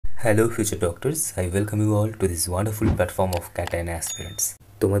Hello future doctors, I welcome you all to this wonderful platform of CAT and aspirants.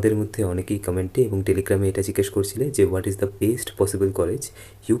 তোমাদের মধ্যে অনেকেই কমেন্টে এবং টেলিগ্রামে এটা জিজ্ঞেস করছিলে যে what is the best possible college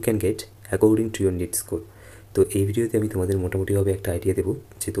you can get according to your NEET score. তো এই ভিডিওতে আমি তোমাদের মোটামুটিভাবে একটা আইডিয়া দেবো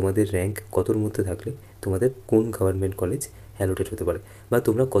যে তোমাদের র্যাঙ্ক কতর মধ্যে থাকলে তোমাদের কোন গভর্নমেন্ট কলেজ অ্যালোটেড হতে পারে, বা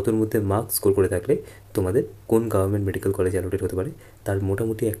তোমরা কতর মধ্যে মার্কস স্কোর করে থাকলে তোমাদের কোন গভর্নমেন্ট মেডিকেল কলেজ অ্যালোটেড হতে পারে তার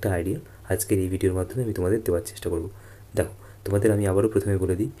মোটামুটি একটা আইডিয়া আজকের এই ভিডিওর মাধ্যমে আমি তোমাদের দেওয়ার চেষ্টা করব। দেখো, তোমাদের আমি আবারও প্রথমে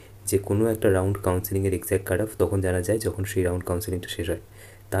বলে দিই যে কোনো একটা রাউন্ড কাউন্সেলিংয়ের এক্স্যাক্ট কাট অফ তখন জানা যায় যখন সেই রাউন্ড কাউন্সেলিংটা শেষ হয়।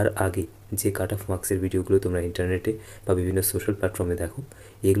 তার আগে যে কাট অফ মার্কসের ভিডিওগুলো তোমরা ইন্টারনেটে বা বিভিন্ন সোশ্যাল প্ল্যাটফর্মে দেখো,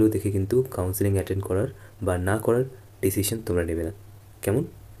 এগুলো দেখে কিন্তু কাউন্সেলিং অ্যাটেন্ড করার বা না করার ডিসিশন তোমরা নেবে না। কেমন?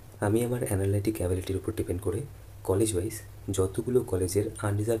 আমি আমার অ্যানালাইটিক অ্যাবিলিটির উপর ডিপেন্ড করে কলেজ ওয়াইজ যতগুলো কলেজের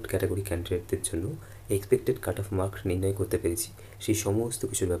আনরিজার্ভড ক্যাটাগরি ক্যান্ডিডেটদের জন্য এক্সপেক্টেড কাট অফ মার্ক নির্ণয় করতে পেরেছি সেই সমস্ত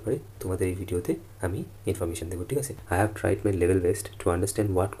কিছুর ব্যাপারে তোমাদের এই ভিডিওতে আমি ইনফরমেশন দেবো, ঠিক আছে? I have tried my level best to understand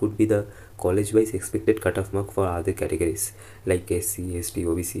what could be the college wise expected cut off mark for other categories like SC, ST,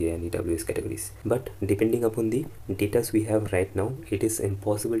 OBC and EWS categories. But depending upon the data we have right now, it is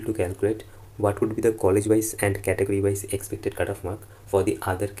impossible to calculate what would be the college-wise and category-wise expected cut-off mark for the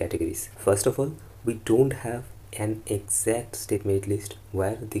other categories. First of all, we don't have an exact state merit list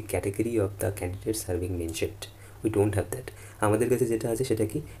where the category of the candidates are being mentioned. We don't have that. আমাদের কাছে যেটা আছে সেটা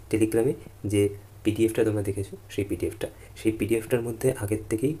কি, টেলিগ্রামে যে পিডিএফটা তোমরা দেখেছো সেই পিডিএফটার মধ্যে আগের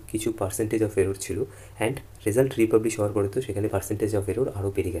থেকেই কিছু পার্সেন্টেজ অফ এরর ছিল, অ্যান্ড রেজাল্ট রিপাবলিশ হওয়ার পরে তো সেখানে পার্সেন্টেজ অফ এরর আরও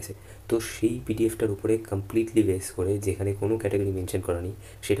বেড়ে গেছে। তো সেই পিডিএফটার উপরে কমপ্লিটলি বেস করে, যেখানে কোনো ক্যাটাগরি মেনশন করা নেই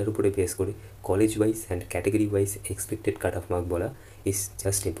সেটার উপরে বেস করে college wise and category wise expected cut off mark বলা ইজ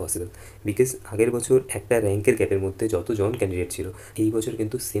জাস্ট ইম্পসিবল। বিকজ আগের বছর একটা র্যাঙ্কের গ্যাপের মধ্যে যতজন ক্যান্ডিডেট ছিল, এই বছর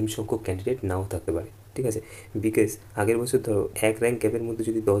কিন্তু সেম সংখ্যক ক্যান্ডিডেট নাও থাকতে পারে, ঠিক আছে? বিকজ আগের বছর ধরো এক র্যাঙ্ক গ্যাপের মধ্যে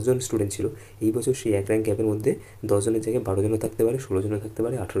যদি 10জন স্টুডেন্ট ছিল, এই বছর সেই এক র্যাঙ্ক গ্যাপের মধ্যে 10জনের জায়গায় 12জনও থাকতে পারে, 16জনও থাকতে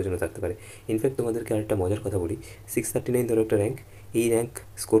পারে, 18জনও থাকতে পারে। ইনফ্যাক্ট তোমাদেরকে আরেকটা মজার কথা বলি, 639 ধরো একটা র্যাঙ্ক, এই র্যাঙ্ক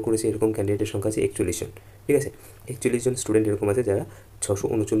স্কোর করেছে এরকম ক্যান্ডিডেটের সংখ্যা আছে 41 জন, ঠিক আছে? 41 জন স্টুডেন্ট এরকম আছে যারা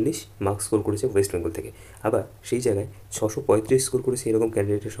 639 মার্কস স্কোর করেছে ওয়েস্ট বেঙ্গল থেকে। আবার সেই জায়গায় 635 স্কোর করেছে এরকম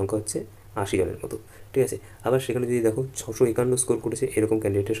ক্যান্ডিডেটের সংখ্যা হচ্ছে 80 জনের মতো, ঠিক আছে? আবার সেখানে যদি দেখো 651 স্কোর করেছে এরকম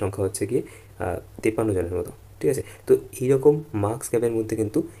ক্যান্ডিডেটের সংখ্যা হচ্ছে গিয়ে 53 জনের মতো, ঠিক আছে? তো এইরকম মার্কস গ্যাপের মধ্যে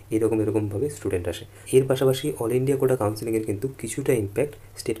কিন্তু এরকমভাবে স্টুডেন্ট আসে। এর পাশাপাশি অল ইন্ডিয়া কোটা কাউন্সিলিংয়ের কিন্তু কিছুটা ইম্প্যাক্ট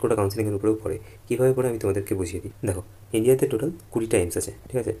স্টেট কোটা কাউন্সিলিংয়ের উপরেও পড়ে। কীভাবে পড়ে আমি তোমাদেরকে বুঝিয়ে দিই। দেখো, ইন্ডিয়াতে টোটাল 20টা এইমস আছে,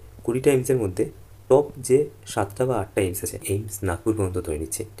 ঠিক আছে? 20টা এইমসের মধ্যে টপ যে 7টা বা 8টা এইমস আছে, এইমস নাগপুর পর্যন্ত ধরে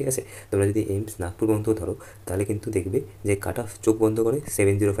নিচ্ছে, ঠিক আছে? তোমরা যদি এইমস নাগপুর পর্যন্ত ধরো তাহলে কিন্তু দেখবে যে কাট অফ চোখ বন্ধ করে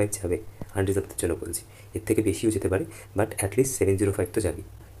 705 যাবে, আনরিজার্ভদের জন্য বলছি। এর থেকে বেশিও যেতে পারে, বাট অ্যাটলিস্ট 705 তো যাবে।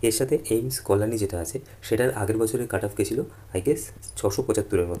 এর সাথে এইমস কল্যাণী যেটা আছে সেটার আগের বছরের কাট অফ গেছিলো আই গেস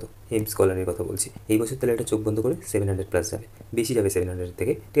 675-এর মতো। এইমস কল্যাণীর কথা বলছি। এই বছর তাহলে এটা চোখ বন্ধ করে 700+ যাবে, বেশি যাবে 700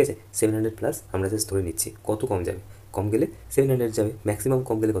 থেকে, ঠিক আছে? 700+ আমরা জাস্ট ধরে নিচ্ছি। কত কম যাবে? কম গেলে 700 যাবে, ম্যাক্সিমাম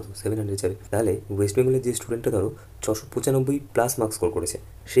কম গেলে কত? 700 যাবে। তাহলে ওয়েস্ট বেঙ্গলের যে স্টুডেন্টটা ধরো 695+ মার্কস স্কোর করেছে,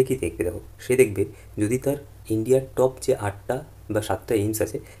 সে কী দেখবে? দেখো, সে দেখবে যদি তার ইন্ডিয়ার টপ যে 8টা বা 7টা এইমস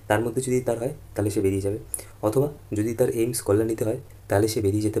আছে তার মধ্যে যদি তার হয় তাহলে সে বেরিয়ে যাবে, অথবা যদি তার এইমস কল্যাণীতে হয় তাহলে সে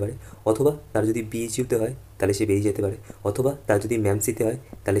বেরিয়ে যেতে পারে, অথবা তার যদি বিএইচইউতে হয় তাহলে সে বেরিয়ে যেতে পারে, অথবা তার যদি ম্যামসিতে হয়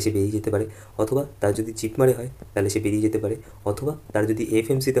তাহলে সে বেরিয়ে যেতে পারে, অথবা তার যদি জিপমারে হয় তাহলে সে বেরিয়ে যেতে পারে, অথবা তার যদি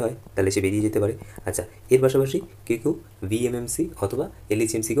এফএমসিতে হয় তাহলে সে বেরিয়ে যেতে পারে। আচ্ছা, এর পাশাপাশি কেউ ভিএমএমসি অথবা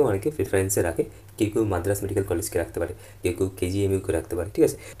এলএইচএমসিকেও অনেকে প্রেফারেন্সে রাখে, কেউ মাদ্রাস মেডিকেল কলেজকে রাখতে পারে, কেউ কেজিএমইউকে রাখতে পারে, ঠিক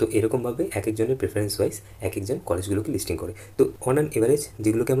আছে? তো এরকমভাবে এক একজনের প্রেফারেন্স ওয়াইজ এক একজন কলেজগুলোকে লিস্টিং করে। তো অন অ্যান এভারেজ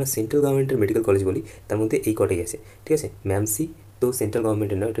যেগুলোকে আমরা সেন্ট্রাল গভর্নমেন্টের মেডিকেল কলেজ বলি তার মধ্যে এই কটাই আছে, ঠিক আছে? ম্যামসি তো সেন্ট্রাল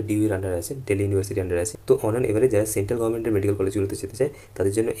গভর্নমেন্টের নয়, এটা ডিউর আন্ডারে আছে, দিল্লি ইউনিভার্সিটির আন্ডারে আছে। তো অন অ্যান এভারেজ যারা সেন্ট্রাল গভর্নমেন্টের মেডিকেল কলেজগুলোতে যেতে চায়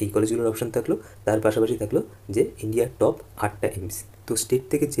তাদের জন্য এই কলেজগুলোর অপশন থাকলো। তার পাশাপাশি থাকলো যে ইন্ডিয়ার টপ 8টা এইমস। তো স্টেট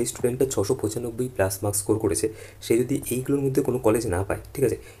থেকে যে স্টুডেন্টটা 695+ মার্কস স্কোর করেছে সে যদি এইগুলোর মধ্যে কোনো কলেজ না পায়, ঠিক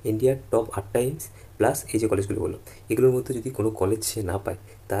আছে, ইন্ডিয়ার টপ 8টা এইমস প্লাস এই যে কলেজগুলো বললো এগুলোর মধ্যে যদি কোনো কলেজ সে না পায়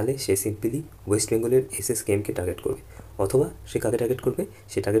তাহলে সে সিম্পলি ওয়েস্ট বেঙ্গলের SSKMকে টার্গেট করবে, অথবা সে কাকে টার্গেট করবে?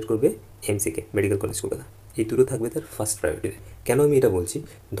 সে টার্গেট করবে এমসিকে, মেডিকেল কলেজ কলকাতা। এই দুটো থাকবে তার ফার্স্ট প্রায়োরিটিতে। কেন আমি এটা বলছি?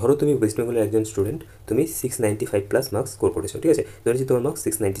 ধরো তুমি ওয়েস্ট বেঙ্গলের একজন স্টুডেন্ট, তুমি 695+ মার্কস স্কোর করেছো, ঠিক আছে? ধরেছি তোমার মার্কস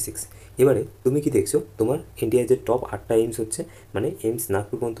 696। এবারে তুমি কি দেখছো? তোমার ইন্ডিয়ার যে টপ 8টা এইমস হচ্ছে, মানে এইমস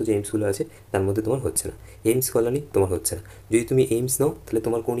নাগপুর পর্যন্ত যে এইমসগুলো আছে তার মধ্যে তোমার হচ্ছে না, এইমস কল্যাণী তোমার হচ্ছে না। যদি তুমি এইমস নাও তাহলে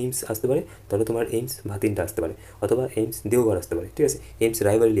তোমার কোন এইমস আসতে পারে? তাহলে তোমার এইমস ভাতিনটা আসতে পারে, অথবা এইমস দেওঘর আসতে পারে, ঠিক আছে? এইমস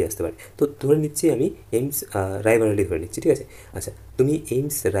রায়বরেলি আসতে পারে। তো ধরে নিচ্ছি আমি এইমস রায়বরেলি ধরে নিচ্ছি, ঠিক আছে? আচ্ছা, তুমি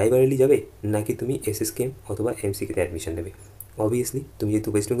এইমস রায়বরেলি যাবে নাকি তুমি SSKM অথবা এমসিকেতে অ্যাডমিশন নেবে? অবভিয়াসলি তুমি যেহেতু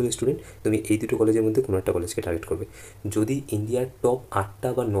ওয়েস্ট বেঙ্গলের স্টুডেন্ট, তুমি এই দুটো কলেজের মধ্যে কোনো একটা কলেজকে টার্গেট করবে। যদি ইন্ডিয়ার টপ 8টা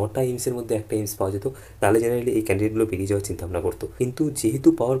বা 9টা এইমসের মধ্যে একটা এইমস পাওয়া যেত, তাহলে জেনারেলি এই ক্যান্ডিডেটগুলো বেরিয়ে যাওয়ার চিন্তাভাবনা করতো। কিন্তু যেহেতু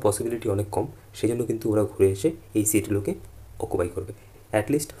পাওয়ার পসিবিলিটি অনেক কম, সেই জন্য কিন্তু ওরা ঘুরে এসে এই সিটগুলোকে অকুপাই করবে।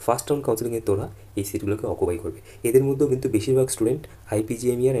 অ্যাটলিস্ট ফার্স্ট রাউন্ড কাউন্সিলিংয়ে তোরা এই সিটগুলোকে অকুপাই করবে। এদের মধ্যেও কিন্তু বেশিরভাগ স্টুডেন্ট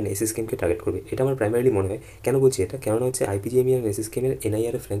আইপিজিএমইআর অ্যান্ড এসএসকেএমকে টার্গেট করবে। এটা আমার প্রাইমারিলি মনে হয়। কেন বলছি এটা? কেননা হচ্ছে আইপিজিএমইআর অ্যান্ড এসএসকেএমের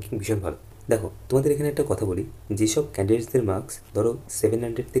এনআইআরএফ র্যাঙ্কিং ভীষণ ভালো। দেখো, তোমাদের এখানে একটা কথা বলি, যেসব ক্যান্ডিডেটসদের মার্কস ধরো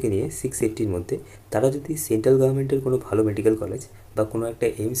 700 থেকে নিয়ে 680-র মধ্যে, তারা যদি সেন্ট্রাল গভর্নমেন্টের কোনো ভালো মেডিকেল কলেজ বা কোনো একটা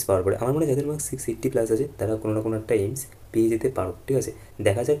এইমস পাওয়ার পরে, আমার মনে হয় যাদের মার্কস 680+ আছে তারা কোনো না কোনো একটা এইমস পেয়ে যেতে পারো। ঠিক আছে,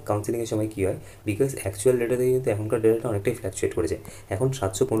 দেখা যাক কাউন্সিলিংয়ের সময় কী হয়, বিকজ অ্যাকচুয়াল ডেটা থেকে কিন্তু এখনকার ডেটাটা অনেকটাই ফ্ল্যাকচুয়েট করেছে। এখন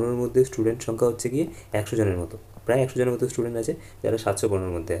 715-র মধ্যে স্টুডেন্ট সংখ্যা হচ্ছে গিয়ে 100 জনের মতো, প্রায় 100 জনের মতো স্টুডেন্ট আছে যারা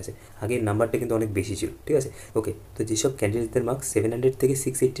 715-র মধ্যে আছে। আগের নাম্বারটা কিন্তু অনেক বেশি ছিল। ঠিক আছে, ওকে। তো যেসব ক্যান্ডিডেটদের মার্কস 700 থেকে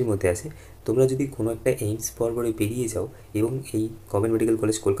 680-র মধ্যে আছে, তোমরা যদি কোনো একটা এইমস পরে বেরিয়ে যাও এবং এই গভর্নমেন্ট মেডিকেল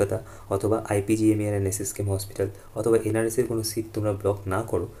কলেজ কলকাতা অথবা আইপিজিএমইআর অ্যান্ড এসএসকেএম হসপিটাল অথবা এনআরএসের কোনো সিট তোমরা ব্লক না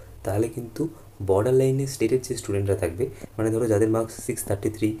করো, তাহলে কিন্তু বর্ডার লাইনে স্টেটের যে স্টুডেন্টরা থাকবে, মানে ধরো যাদের মার্কস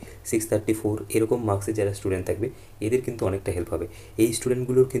 633, 634 এরকম মার্কসের যারা স্টুডেন্ট থাকবে, এদের কিন্তু অনেকটা হেল্প হবে। এই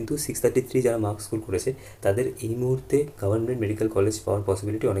স্টুডেন্টগুলোর কিন্তু 633 যারা মার্কস স্কোর করেছে, তাদের এই মুহূর্তে গভর্নমেন্ট মেডিকেল কলেজ পাওয়ার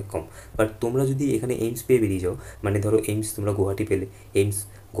পসিবিলিটি অনেক কম। বাট তোমরা যদি এখানে এইমস পেয়ে বেরিয়ে যাও, মানে ধরো এইমস তোমরা গুয়াহাটি পেলে, এইমস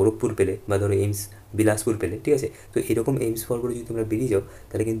গোরখপুর পেলে, বা ধরো এইমস বিলাসপুর পেলে, ঠিক আছে, তো এরকম এইমস ফরওয়ার্ডে যদি তোমরা বেরিয়ে যাও,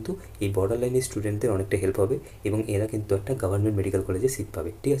 তাহলে কিন্তু এই বর্ডার লাইনের স্টুডেন্টদের অনেকটা হেল্প হবে এবং এরা কিন্তু একটা গভর্নমেন্ট মেডিকেল কলেজে সিট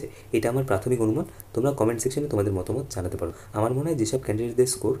পাবে। ঠিক আছে, এটা আমার প্রাথমিক অনুমান। তোমরা কমেন্ট সেকশনে তোমাদের মতামত জানাতে পারো। আমার মনে হয় যেসব ক্যান্ডিডেটদের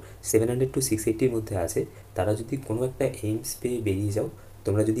স্কোর 700 to 680-র মধ্যে আছে, তারা যদি কোনো একটা এইমস পেয়ে বেরিয়ে যাও,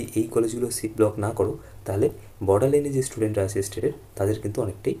 তোমরা যদি এই কলেজগুলো সিট ব্লক না করো, তাহলে বর্ডার লাইনে যে স্টুডেন্টরা আছে স্টেটের, তাদের কিন্তু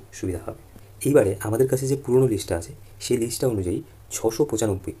অনেকটাই সুবিধা হবে। এইবারে আমাদের কাছে যে পুরনো লিস্টটা আছে, সেই লিস্টটা অনুযায়ী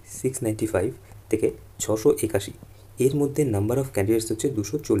 695, 695 থেকে 681, এর মধ্যে নাম্বার অফ ক্যান্ডিডেটস হচ্ছে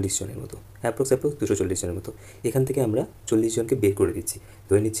 240 জনের মতো, অ্যাপ্রক্স 240 জনের মতো। এখান থেকে আমরা 40 জনকে বের করে দিচ্ছি,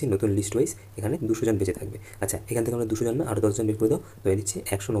 ধরে নিচ্ছি নতুন লিস্ট ওয়াইজ এখানে 200 জন বেঁচে থাকবে। আচ্ছা, এখান থেকে আমরা 200 জন না, আরও 10 জন বের করে দাও, ধরে নিচ্ছি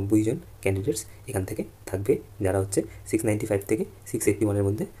 190 জন ক্যান্ডিডেটস এখান থেকে থাকবে, যারা হচ্ছে 695 থেকে 681-এর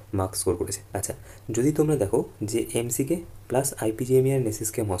মধ্যে মার্কস স্কোর করেছে। আচ্ছা, যদি তোমরা দেখো যে এমসিকে plus IPGMER and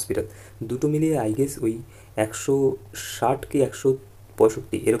SSKM hospital দুটো মিলিয়ে আই গেস ওই 160 কি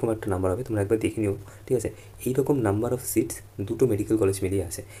 165 এরকম একটা নাম্বার হবে, তোমরা একবার দেখে নিও। ঠিক আছে, এইরকম নাম্বার অফ সিটস দুটো মেডিকেল কলেজ মিলিয়ে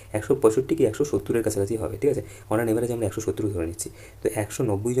আছে, 165 কি 170-এর কাছাকাছি হবে। ঠিক আছে, অন অ্যান এভারেজ আমরা 170 ধরে নিচ্ছি। তো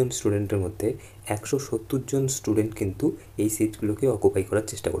 190 জন স্টুডেন্টের মধ্যে 170 জন স্টুডেন্ট কিন্তু এই সিটগুলোকে অকুপাই করার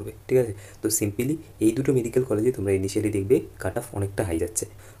চেষ্টা করবে। ঠিক আছে, তো সিম্পলি এই দুটো মেডিকেল কলেজে তোমরা ইনিশিয়ালি দেখবে কাট অফ অনেকটা হাই যাচ্ছে।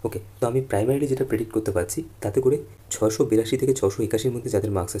 ওকে, তো আমি প্রাইমারিলি যেটা প্রেডিক্ট করতে পারছি, তাতে করে 682 থেকে 681-র মধ্যে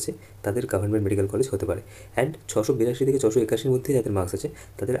যাদের মার্কস আছে, তাদের গভর্নমেন্ট মেডিকেল কলেজ হতে পারে। অ্যান্ড 682 থেকে 681-র মধ্যে যাদের মার্কস আছে,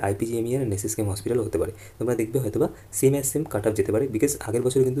 তাদের আইপিজিএমইআর অ্যান্ড এসএসকেএম হসপিটালও হতে পারে। তোমরা দেখবে হয়তো বা সেম কাট অফ যেতে পারে, বিকজ আগের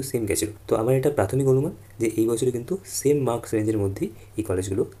বছরে কিন্তু সেম গেছিলো। তো আমার এটা প্রাথমিক অনুমান যে এই বছরে কিন্তু সেম মার্কস রেঞ্জের মধ্যেই এই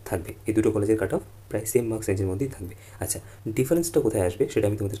কলেজগুলো থাকবে। এই দুটো কলেজের কাট অফ প্রায় সেম মার্কস রেঞ্জের মধ্যেই থাকবে। আচ্ছা, ডিফারেন্সটা কোথায় আসবে সেটা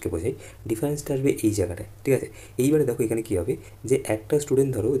আমি তোমাদেরকে বোঝাই। ডিফারেন্সটা আসবে এই জায়গাটায়। ঠিক আছে, এইবারে দেখো এখানে কী হবে, যে একটা স্টুডেন্ট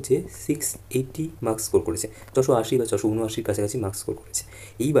ধরো যে 680 মার্কস স্কোর করেছে, 680 বা 679 কাছাকাছি মার্কস স্কোর করেছে।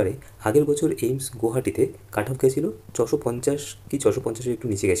 এইবারে আগের বছর এইমস গুয়াহাটিতে কাট অফ গেছিলো 650 কি 650-এর একটু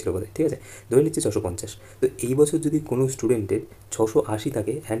নিচে গেছিলো বোধহয়। ঠিক আছে, ধরে নিচ্ছে 650। তো এই বছর যদি কোনো স্টুডেন্টের 680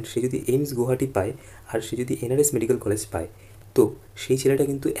 থাকে অ্যান্ড সে যদি এইমস গুয়াহাটি পায় আর সে যদি এনআরএস মেডিকেল কলেজ পায়, তো সেই ছেলেটা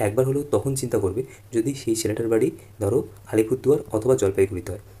কিন্তু একবার হলেও তখন চিন্তা করবে যদি সেই ছেলেটার বাড়ি ধরো আলিপুরদুয়ার অথবা জলপাইগুড়িতে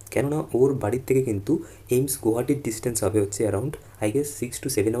হয়। কেননা ওর বাড়ির থেকে কিন্তু এইমস গুয়াহাটির ডিস্টেন্স হবে হচ্ছে around I guess 6 to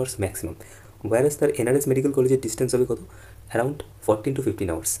 7 hours maximum, Warsaw তার এনআরএস মেডিকেল কলেজের ডিস্টেন্স হবে কত, অ্যারাউন্ড 14 to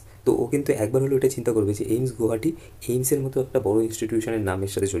 15 আওয়ার্স। তো ও কিন্তু একবার হলেও এটা চিন্তা করবে যে এইমস গুয়াহাটি এইমসের মতো একটা বড় ইনস্টিটিউশনের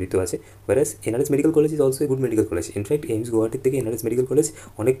নামের সাথে জড়িত আছে, Warsaw NRS medical college is also a good medical college. In fact AIIMS গুয়াহাটির থেকে এনআরএস মেডিকেল কলেজ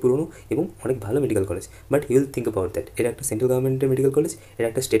অনেক পুরনো এবং অনেক ভালো medical college. But he will think about that, এটা একটা সেন্ট্রাল গভর্নমেন্টের মেডিকেল কলেজ, এটা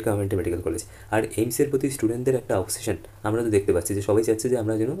একটা স্টেট গভর্নমেন্টের মেডিকেল কলেজ। আর এইমসের প্রতি স্টুডেন্টদের একটা অবসেশন আমরা তো দেখতে পাচ্ছি, যে সবাই চাচ্ছে যে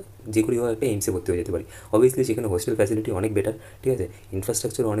আমরা যেন যে করি হোক একটা এইমসে ভর্তি হয়ে যেতে পারি। অবভিয়াসলি সেখানে হোস্টেল ফ্যাসিলিটি অনেক বেটার, ঠিক আছে,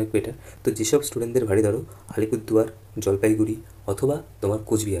 ইনফ্রাস্ট্রাকচার অনেক বেটার। তো যেসব স্টুডেন্টদের বাড়ি ধরো আলিপুরদুয়ার, জলপাইগুড়ি অথবা তোমার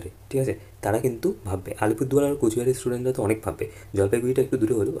কোচবিহারে, ঠিক আছে, তারা কিন্তু ভাববে, আলিপুরদুয়ার আর কোচবিহারের স্টুডেন্টরা তো অনেক ভাববে। জলপাইগুড়িটা একটু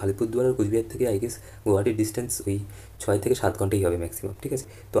দূরে হলেও আলিপুরদুয়ার আর কোচবিহার থেকে আই গেস গুয়াহাটির ডিস্টেন্স ওই 6 থেকে 7 ঘন্টাই হবে ম্যাক্সিমাম। ঠিক আছে,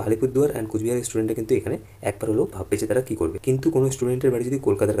 তো আলিপুরদুয়ার অ্যান্ড কোচবিহারের স্টুডেন্টরা কিন্তু এখানে একবার হলেও ভাববে যে তারা কী করবে। কিন্তু কোনো স্টুডেন্টের বাড়ি যদি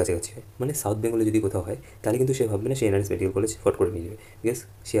কলকাতার কাছাকাছি হয়, মানে সাউথ বেঙ্গলে যদি কোথাও হয়, তাহলে কিন্তু সে ভাববে না সে এনআরএস মেডিকেল কলেজ ফট করে নিয়ে যাবে, বিকজ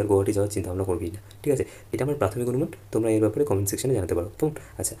সে আর গুয়াহাটি যাওয়ার চিন্তাভাবনা করবেই না। ঠিক আছে, এটা আমার প্রাথমিক অনুমান, তোমরা এর ব্যাপারে কমেন্ট সেকশনে জানাতে পারো। তো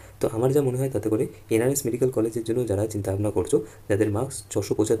আচ্ছা, তো আমার যা মনে হয় তাতে করে এনআরএস মেডিকেল কলেজের জন্য যারা চিন্তাভাবনা করছো, যাদের মার্কস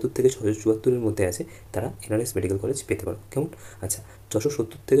 675 থেকে 674-এর মধ্যে আছে তারা NRS মেডিকেল কলেজ পেতে পারো। কেমন? আচ্ছা,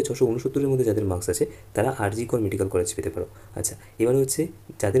 670 থেকে 669-এর মধ্যে যাদের মার্কস আছে তারা RG কর মেডিকেল কলেজ পেতে পারো। আচ্ছা, এবারে হচ্ছে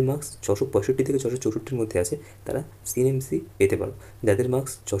যাদের মার্কস 665 থেকে 664-এর মধ্যে আছে তারা CNMC পেতে পারো। যাদের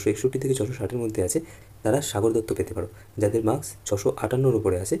মার্কস 661 থেকে 660-এর মধ্যে আছে তারা সাগর দত্ত পেতে পারো। যাদের মার্কস 658-র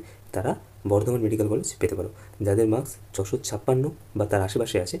উপরে আছে তারা বর্ধমান মেডিকেল কলেজ পেতে পারো। যাদের মার্কস 656 বা তার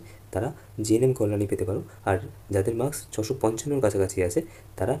আশেপাশে আছে তারা JNM কল্যাণী পেতে পারো। আর যাদের মার্কস 655-র কাছাকাছি আছে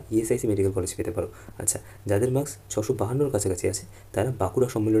তারা ESIC মেডিকেল কলেজ পেতে পারো। আচ্ছা, যাদের মার্কস 652-র কাছাকাছি আছে তারা বাঁকুড়া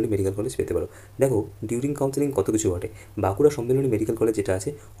সম্মেলনী মেডিকেল কলেজ পেতে পারো। দেখো, ডিউরিং কাউন্সেলিং কত কিছু ঘটে। বাঁকুড়া সম্মেলনী মেডিকেল কলেজ যেটা আছে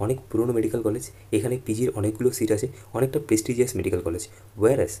অনেক পুরনো মেডিকেল কলেজ, এখানে পিজির অনেকগুলো সিট আছে, অনেকটা প্রেস্টিজিয়াস মেডিকেল কলেজ।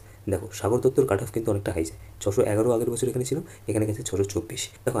 ওয়ারাস দেখো, সাগর দত্তর কাট অফ কিন্তু অনেকটা হাই যায়। 611 আগের বছর এখানে ছিল, এখানে গেছে 624।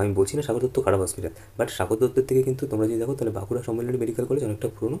 দেখো, আমি বলছি না সাগর দত্ত খারাপ হসপিটাল, বাট সাগর দত্তের থেকে কিন্তু তোমরা যদি দেখো তাহলে বাঁকুড়া সম্মেলনী মেডিকেল কলেজ অনেকটা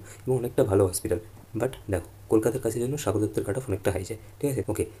পুরনো এবং অনেকটা ভালো হসপিটাল। বাট দেখো, কলকাতার কাছে জন্য সাগর দত্তের কাট অফ অনেকটা হাই যায়। ঠিক আছে,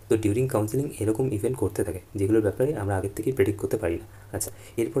 ওকে। তো ডিউরিং কাউন্সেলিং এরকম ইভেন্ট করতে থাকে যেগুলোর ব্যাপারে আমরা আগের থেকেই প্রেডিক্ট করতে পারি না। আচ্ছা,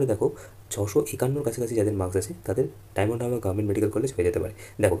 এরপরে দেখো 651-র কাছাকাছি যাদের মার্কস আছে তাদের diamond Harbour government medical college হয়ে যেতে পারে।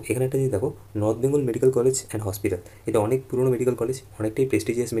 দেখো, এখানে একটা যদি দেখো, north Bengal medical college and hospital, এটা অনেক পুরনো মেডিকেল কলেজ, অনেকটাই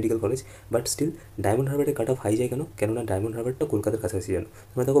prestigious medical college, but still diamond হারবারের কাট অফ হাই যায় কেন? কেননা ডায়মন্ড হারবারটা কলকাতার কাছাকাছি জন্য।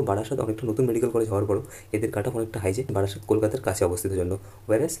 তোমরা দেখো, বারাসাত অনেকটা নতুন মেডিকেল কলেজ হওয়ার পরও এদের কাট অফ অনেকটা হাই যায়, বারাসাত কলকাতার কাছে অবস্থিত জন্য।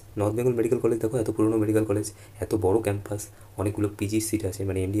 Warsaw north Bengal medical college দেখো, এত পুরনো মেডিকেল কলেজ, এত বড় ক্যাম্পাস, অনেকগুলো পিজির সিট আছে,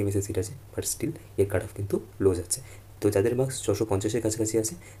 মানে MDMS-এর সিট আছে, বাট স্টিল এর কাট অফ কিন্তু লো যাচ্ছে। তো যাদের মার্কস 650-এর কাছাকাছি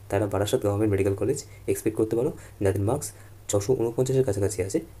আছে তারা Barasat government medical college expect করতে পারো। যাদের মার্কস 649-এর কাছাকাছি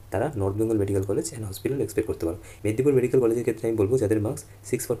আছে তারা north Bengal medical college and hospital expect করতে পারো। মেদিনীপুর মেডিকেল কলেজের ক্ষেত্রে আমি বলবো যাদের মার্কস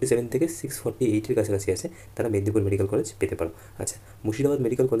 647 থেকে 648-এর কাছাকাছি আছে তারা মেদিনীপুর মেডিকেল কলেজ পেতে পারো। আচ্ছা, মুর্শিদাবাদ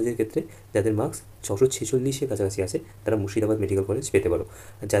মেডিকেল কলেজের ক্ষেত্রে যাদের মার্কস 646-এর কাছাকাছি আছে তারা মুর্শিদাবাদ মেডিকেল কলেজ পেতে পারো।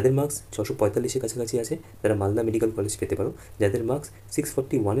 যাদের মার্কস 645-এর কাছাকাছি আছে তারা মালদা মেডিকেল কলেজ পেতে পারো। যাদের মার্কস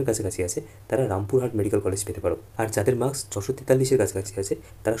 641-এর কাছাকাছি আছে তারা রামপুরহাট মেডিকেল কলেজ পেতে পারো। আর যাদের মার্কস 643-এর কাছাকাছি আছে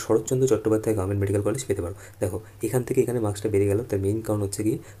তারা Saratchandra Chattopadhyay government medical college পেতে পারো। দেখো, এখান থেকে এখানে মার্কসটা বেড়ে গেল, তার মেইন কারণ হচ্ছে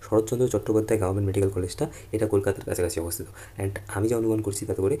কি শরৎচন্দ্র চট্টোপাধ্যায় গভর্নমেন্ট মেডিকেল কলেজটা এটা কলকাতার কাছাকাছি অবস্থিত। অ্যান্ড আমি যা অনুমান করছি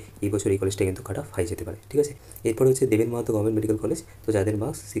তাতে করে এই বছর এই কলেজটা কিন্তু কাট অফ হাই যেতে পারে। ঠিক আছে, এরপরে হচ্ছে দেবেন মাহাতো গভর্নমেন্ট মেডিকেল কলেজ। তো যাদের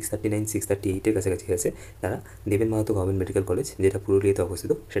মার্কস 639 638-এর কাছাকাছি আছে তারা দেবেন মাহাতো গভর্নমেন্ট মেডিকেল কলেজ যেটা পুরুলিয়াতে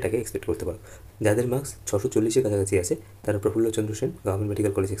অবস্থিত সেটাকে এক্সপেক্ট করতে পারো। যাদের মার্কস 640-এর কাছাকাছি আছে তারা Prafulla Chandra Sen government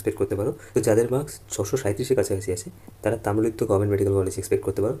medical college expect করতে পারো। তো যাদের মার্কস 637-এর কাছাকাছি আছে তারা Tamralipta government medical college expect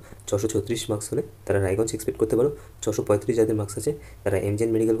করতে পারো। 636 মার্কস হলে তারা রায়গঞ্জ এক্সপেক্ট করতে পারো। 635 যাদের মার্কস আছে তারা MGN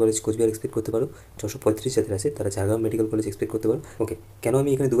medical college Cooch Behar expect করতে পারো। 635 যাদের আছে তারা ঝাড়গ্রাম মেডিকেল কলেজ এক্সপেক্ট করতে পারো। ওকে, কেন আমি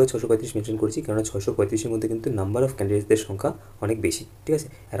এখানে দুবার 635 মেনশন করেছি? কারণ 635-এর মধ্যে কিন্তু নাম্বার অফ ক্যান্ডিডেটসদের সংখ্যা অনেক বেশি। ঠিক আছে,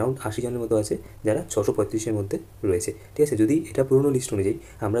 অ্যারাউন্ড 80 জনের মতো আছে যারা 635-এর মধ্যে রয়েছে। ঠিক আছে, যদি এটা পুরনো লিস্ট অনুযায়ী,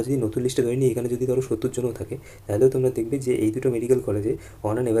 আমরা যদি নতুন লিস্টে ধরে নিই এখানে যদি ধরো 70 জনও থাকে তাহলেও তোমরা দেখবে যে এই দুটো মেডিকেল কলেজে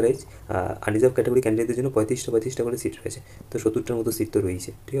on an average unreserved category ক্যান্ডিডেটদের জন্য 35টা করে সিট রয়েছে। তো 70টার মতো সিট তো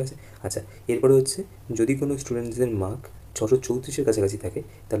রয়েছে। ঠিক আছে, আচ্ছা, এরপরে হচ্ছে যদি কোনো স্টুডেন্টসদের মার্ক 634-এর কাছাকাছি থাকে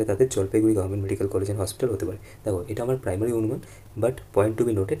তাহলে তাদের Jalpaiguri government medical college and hospital হতে পারে। দেখো, এটা আমার প্রাইমারি অনুমান, but point two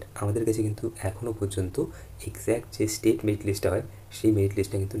be noted, আমাদের কাছে কিন্তু এখনও পর্যন্ত এক্স্যাক্ট যে স্টেট মেরিট লিস্টটা হয় সেই মেরিট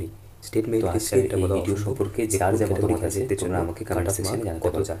লিস্টটা কিন্তু নেই। স্টেট মেরিট লিস্টে এটা বলা ভিডিও সম্পর্কে যার যা মতামত আছে তোমরা আমাকে কমেন্ট সেকশনে জানাতে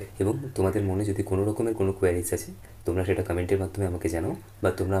পারো। এবং তোমাদের মনে যদি কোনো রকমের কোনো কোয়ারিজ আছে তোমরা সেটা কমেন্টের মাধ্যমে আমাকে জানাও, বা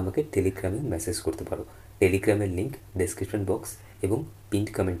তোমরা আমাকে টেলিগ্রামে মেসেজ করতে পারো। টেলিগ্রামের লিঙ্ক ডেসক্রিপশন বক্স এবং পিন্ড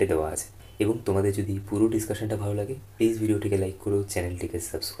কমেন্টে দেওয়া আছে। এবং তোমাদের যদি পুরো ডিসকাশনটা ভালো লাগে প্লিজ ভিডিওটিকে লাইক করো, চ্যানেলটিকে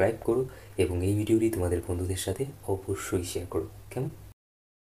সাবস্ক্রাইব করো এবং এই ভিডিওটি তোমাদের বন্ধুদের সাথে অবশ্যই শেয়ার করো। কেমন?